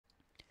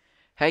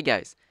Hey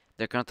guys,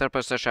 the Content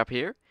Poster Shop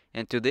here,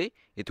 and today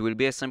it will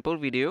be a simple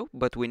video,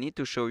 but we need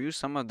to show you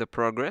some of the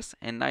progress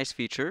and nice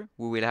feature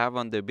we will have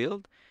on the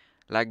build,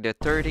 like the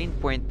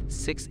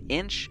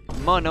 13.6-inch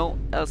mono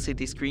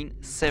LCD screen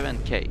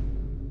 7K.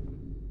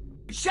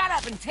 Shut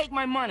up and take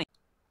my money!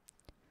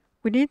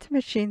 We need to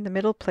machine the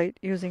middle plate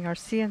using our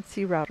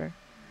CNC router.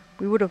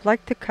 We would have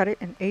liked to cut it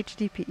in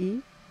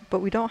HDPE, but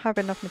we don't have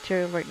enough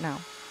material right now,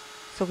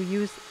 so we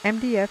use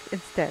MDF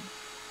instead.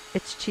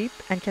 It's cheap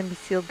and can be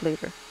sealed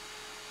later.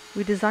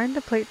 We designed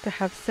the plate to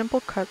have simple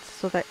cuts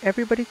so that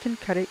everybody can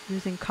cut it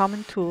using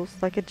common tools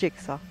like a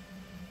jigsaw.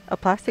 A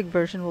plastic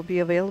version will be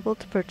available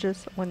to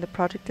purchase when the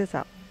project is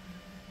out.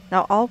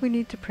 Now all we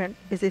need to print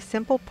is a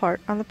simple part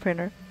on the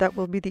printer that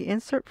will be the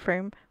insert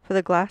frame for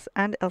the glass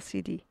and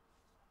LCD.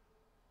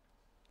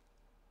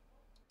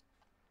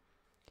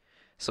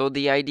 So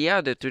the idea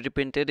of the 3D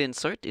printed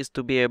insert is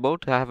to be able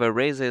to have a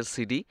raised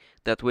LCD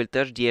that will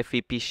touch the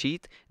FAP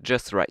sheet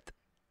just right.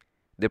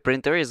 The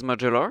printer is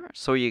modular,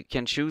 so you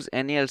can choose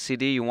any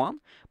LCD you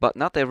want, but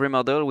not every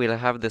model will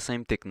have the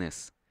same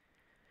thickness.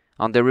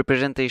 On the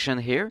representation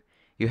here,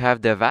 you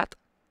have the VAT,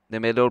 the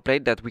middle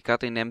plate that we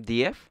cut in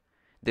MDF,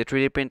 the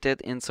 3D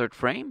printed insert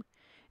frame,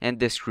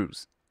 and the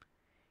screws.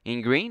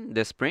 In green,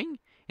 the spring.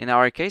 In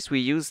our case, we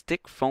use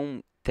thick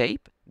foam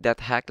tape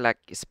that act like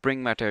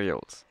spring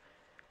materials.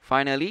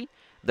 Finally,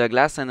 the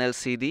glass and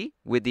LCD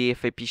with the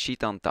FAP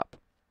sheet on top.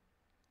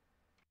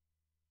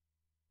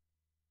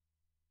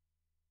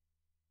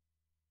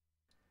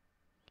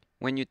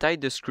 When you tighten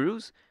the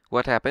screws,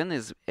 what happens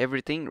is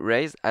everything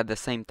raised at the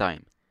same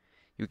time.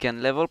 You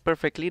can level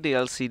perfectly the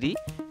LCD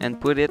and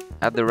put it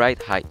at the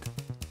right height.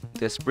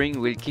 The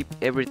spring will keep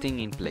everything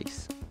in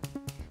place.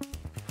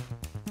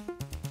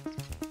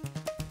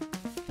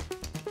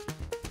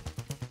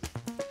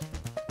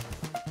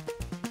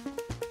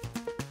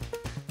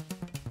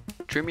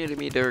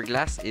 .3mm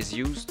glass is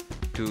used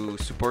to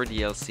support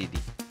the LCD.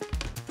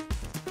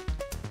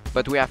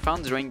 But we have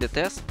found during the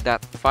test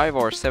that 5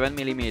 or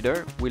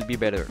 7mm will be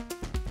better.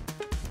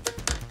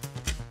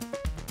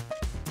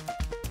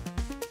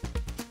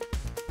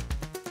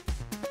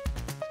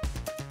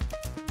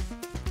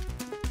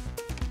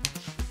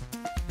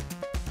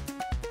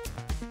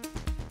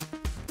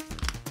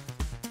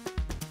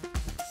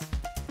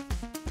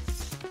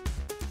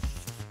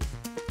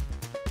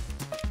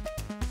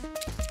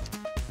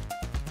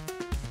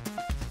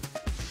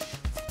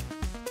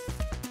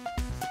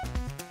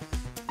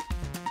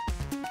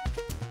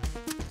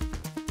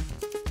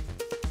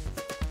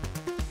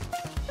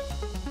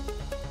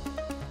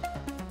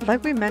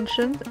 Like we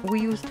mentioned,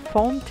 we used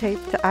foam tape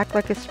to act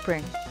like a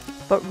spring,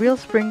 but real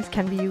springs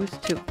can be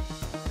used too.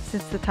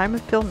 Since the time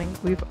of filming,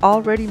 we've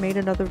already made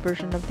another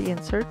version of the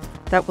insert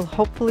that will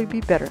hopefully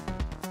be better.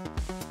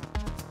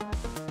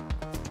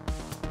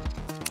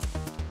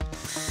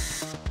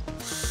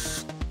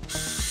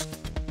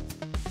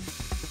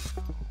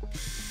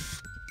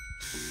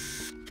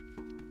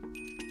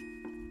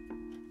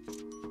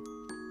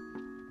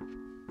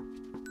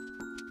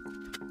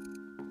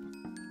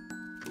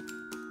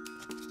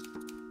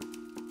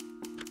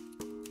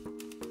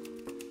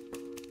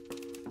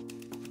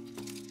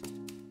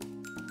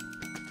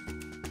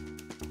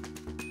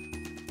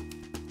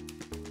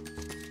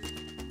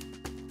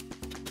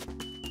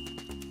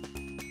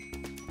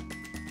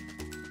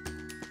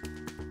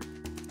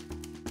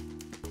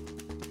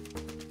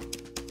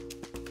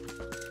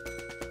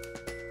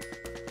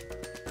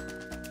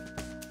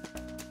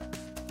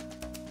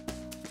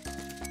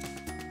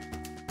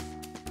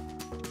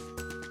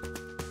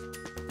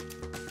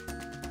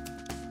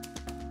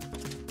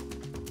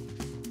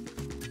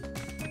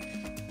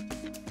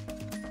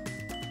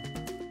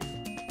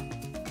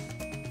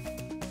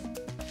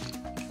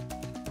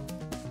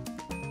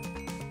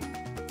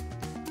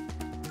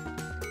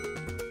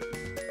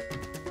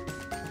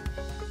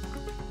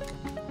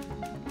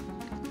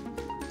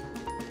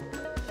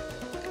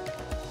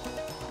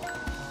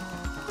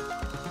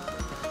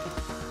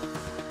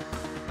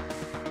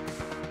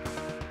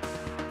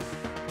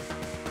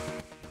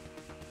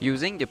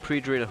 Using the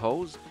pre-drilled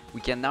hose, we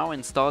can now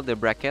install the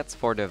brackets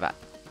for the VAT.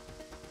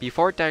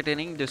 Before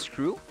tightening the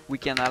screw, we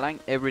can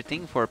align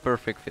everything for a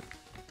perfect fit.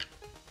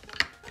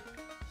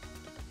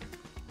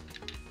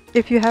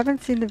 If you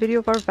haven't seen the video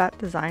of our VAT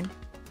design,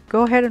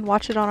 go ahead and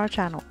watch it on our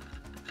channel.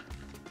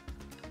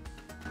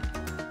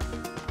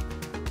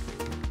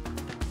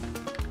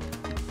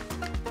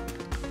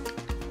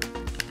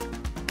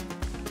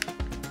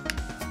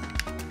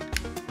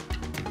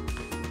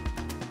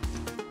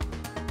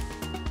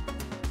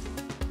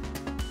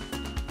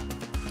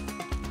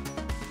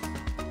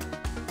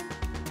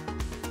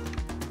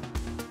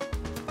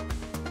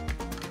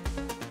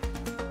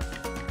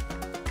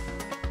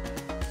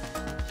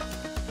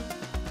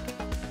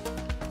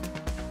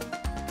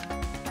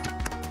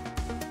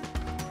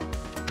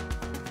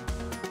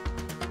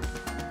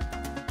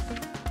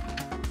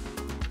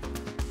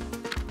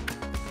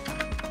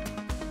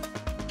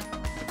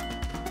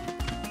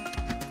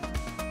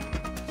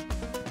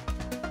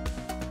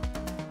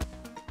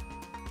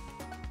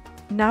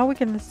 Now we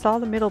can install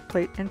the middle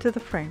plate into the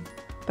frame,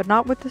 but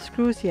not with the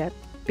screws yet,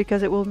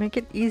 because it will make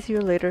it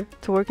easier later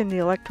to work in the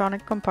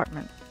electronic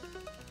compartment.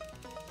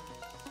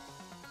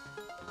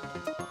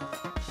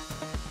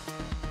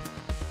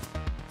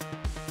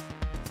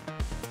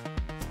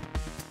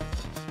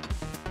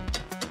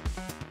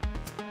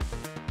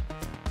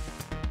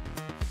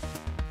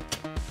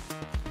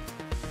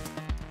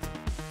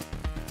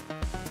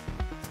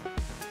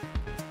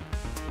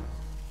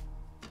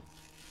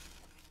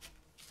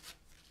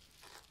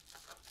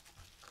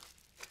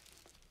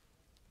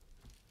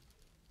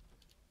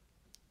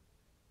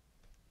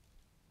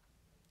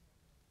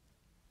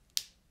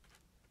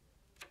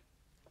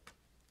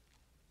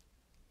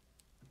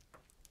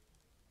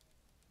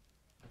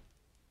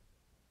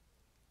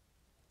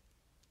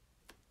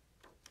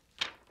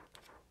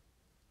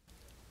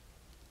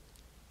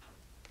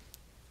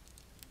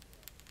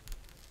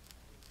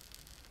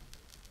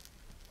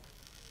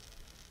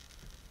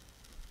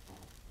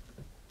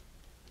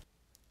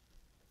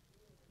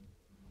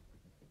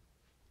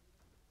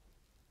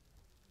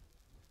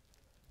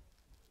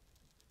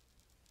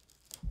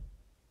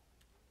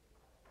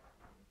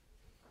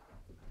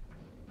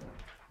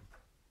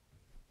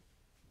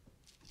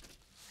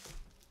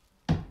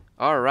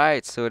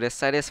 Alright, so the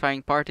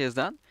satisfying part is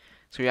done.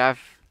 So you have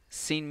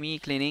seen me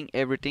cleaning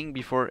everything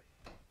before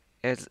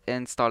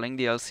installing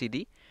the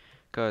LCD,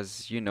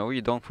 because you know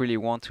you don't really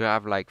want to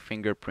have like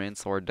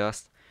fingerprints or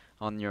dust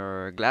on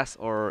your glass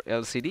or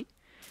LCD.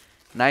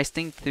 Nice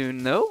thing to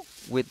know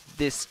with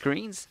these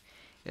screens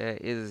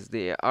is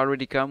they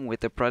already come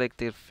with a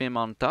protective film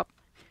on top,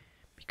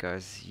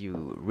 because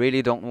you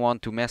really don't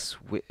want to mess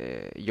with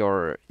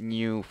your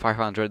new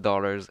 $500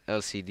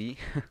 LCD.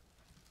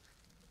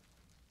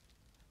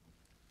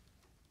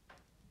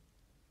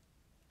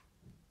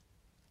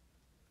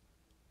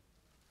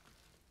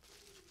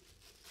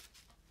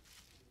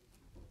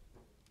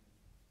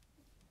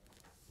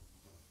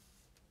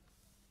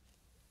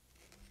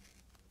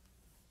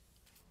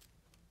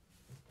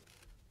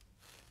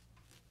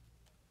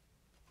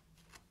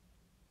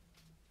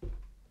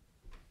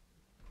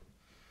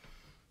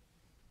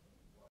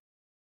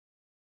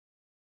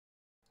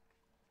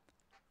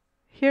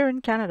 Here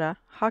in Canada,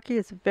 hockey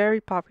is very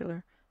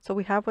popular, so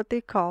we have what they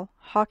call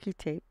hockey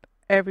tape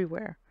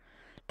everywhere.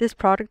 This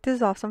product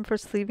is awesome for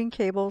sleeving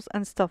cables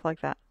and stuff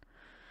like that.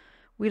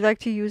 We like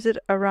to use it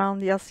around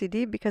the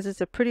LCD because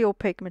it's a pretty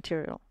opaque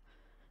material.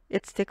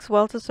 It sticks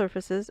well to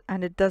surfaces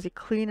and it does a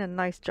clean and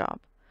nice job.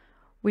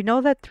 We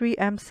know that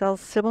 3M sells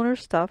similar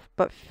stuff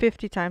but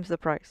 50 times the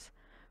price.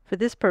 For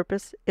this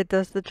purpose, it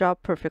does the job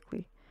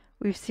perfectly.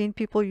 We've seen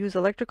people use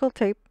electrical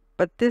tape,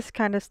 but this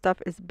kind of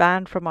stuff is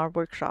banned from our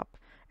workshop.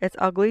 It's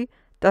ugly,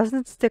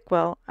 doesn't stick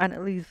well, and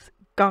it leaves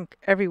gunk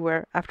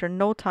everywhere after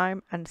no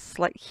time and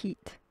slight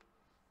heat.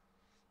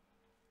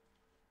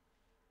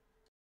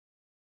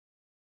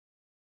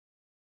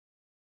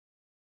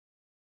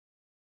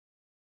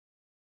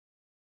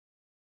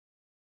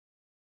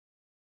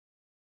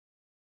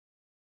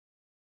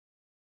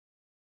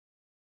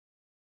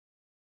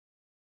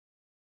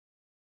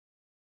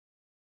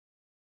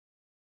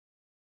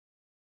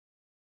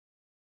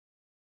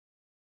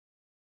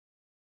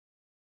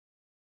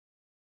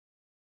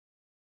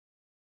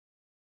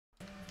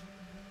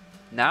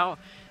 Now,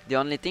 the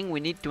only thing we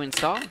need to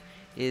install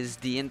is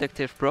the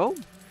inductive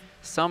probe.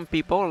 Some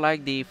people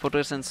like the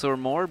photosensor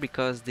more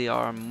because they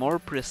are more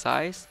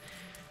precise,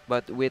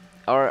 but with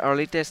our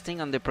early testing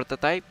on the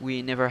prototype,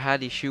 we never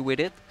had issue with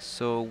it,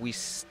 so we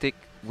stick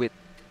with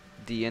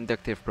the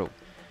inductive probe.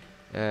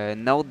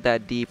 Note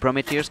that the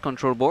Prometheus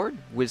control board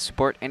will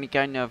support any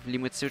kind of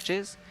limit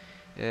switches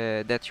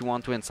that you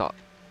want to install.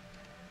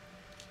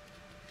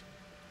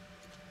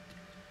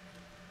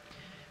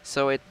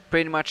 So it's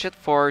pretty much it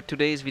for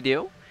today's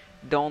video.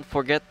 Don't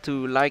forget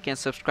to like and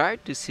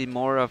subscribe to see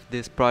more of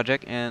this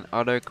project and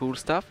other cool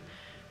stuff.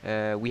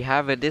 We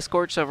have a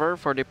Discord server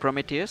for the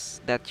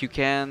Prometheus that you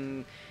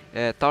can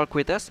talk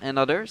with us and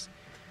others.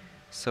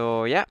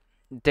 So yeah,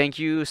 thank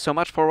you so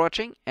much for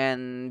watching,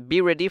 and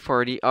be ready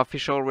for the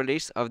official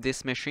release of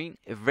this machine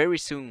very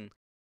soon.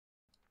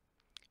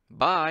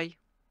 Bye!